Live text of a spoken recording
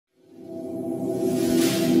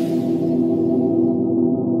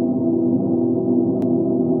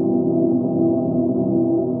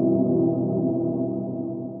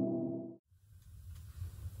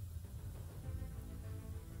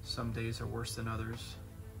days are worse than others,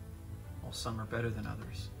 while some are better than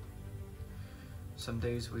others. Some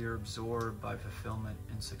days we are absorbed by fulfillment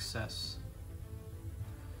and success.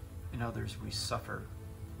 In others, we suffer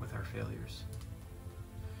with our failures.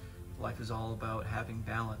 Life is all about having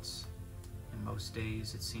balance, and most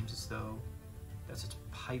days it seems as though that's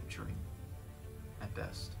a pipe dream at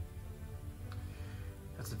best.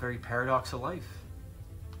 That's the very paradox of life.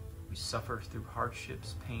 We suffer through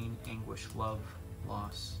hardships, pain, anguish, love,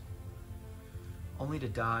 loss, only to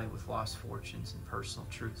die with lost fortunes and personal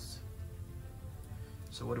truths.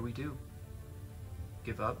 So what do?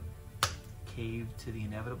 Give up? Cave to the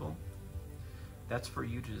inevitable? That's for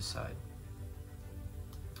you to decide.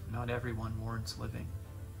 Not everyone warrants living.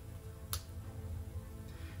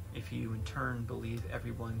 If you in turn believe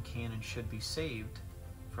everyone can and should be saved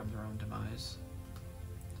from their own demise,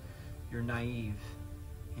 you're naive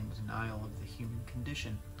in denial of the human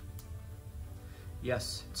condition.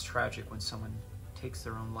 Yes, it's tragic when someone takes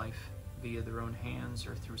their own life via their own hands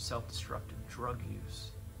or through self-destructive drug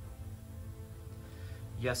use.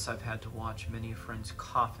 Yes, I've had to watch many friends'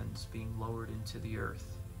 coffins being lowered into the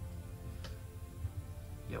earth.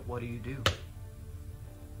 Yet what do?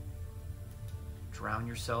 Drown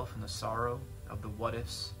yourself in the sorrow of the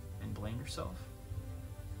what-ifs and blame yourself?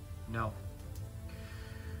 No.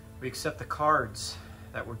 We accept the cards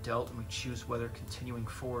that were dealt and we choose whether continuing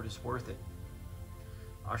forward is worth it.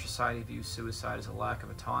 Our society views suicide as a lack of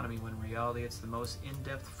autonomy when in reality it's the most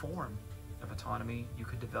in-depth form of autonomy you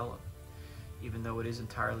could develop, even though it is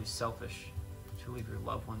entirely selfish to leave your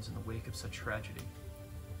loved ones in the wake of such tragedy.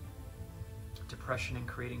 Depression and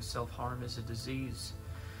creating self-harm is a disease.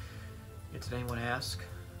 Yet did anyone ask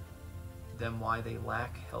them why they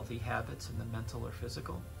lack healthy habits in the mental or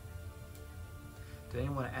physical? Did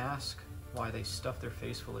anyone ask why they stuff their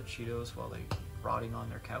face full of Cheetos while they're rotting on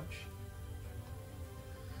their couch?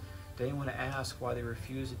 Did anyone ask why they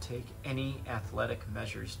refuse to take any athletic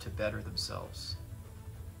measures to better themselves?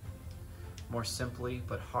 More simply,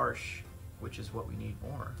 but harsh, which is what we need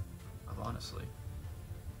more of, honestly.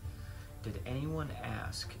 Did anyone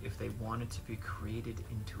ask if they wanted to be created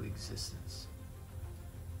into existence?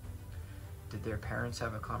 Did their parents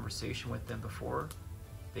have a conversation with them before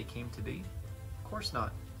they came to be? Of course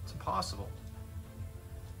not. It's impossible.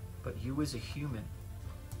 But you as a human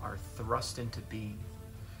are thrust into being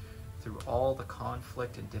through all the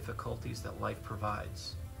conflict and difficulties that life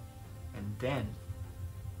provides, and then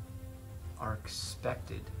are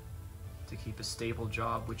expected to keep a stable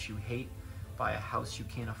job which you hate, buy a house you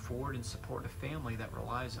can't afford, and support a family that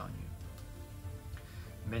relies on you.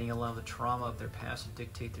 Many allow the trauma of their past to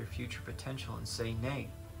dictate their future potential and say nay,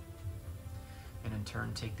 and in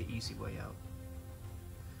turn take the easy way out.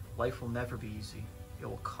 Life will never be easy. It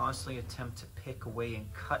will constantly attempt to pick away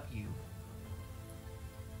and cut you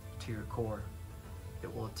to your core.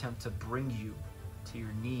 It will attempt to bring you to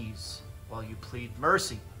your knees while you plead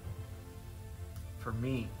mercy. For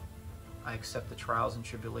me, I accept the trials and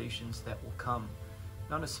tribulations that will come,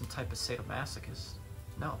 not as some type of sadomasochist.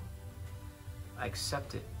 No. I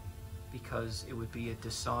accept it because it would be a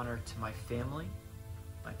dishonor to my family,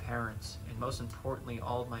 my parents, and most importantly,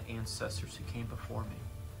 all of my ancestors who came before me.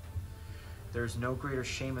 There is no greater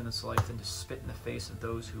shame in this life than to spit in the face of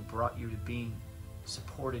those who brought you to being,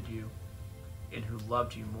 supported you, and who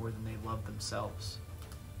loved you more than they loved themselves.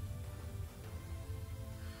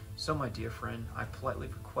 So, my dear friend, I politely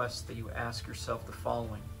request that you ask yourself the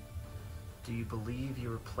following. Do you believe you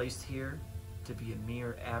were placed here to be a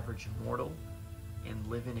mere average mortal and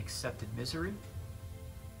live in accepted misery?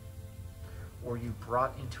 Or you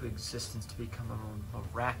brought into existence to become a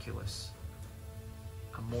miraculous,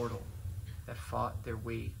 immortal, that fought their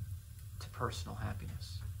way to personal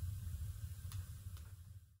happiness?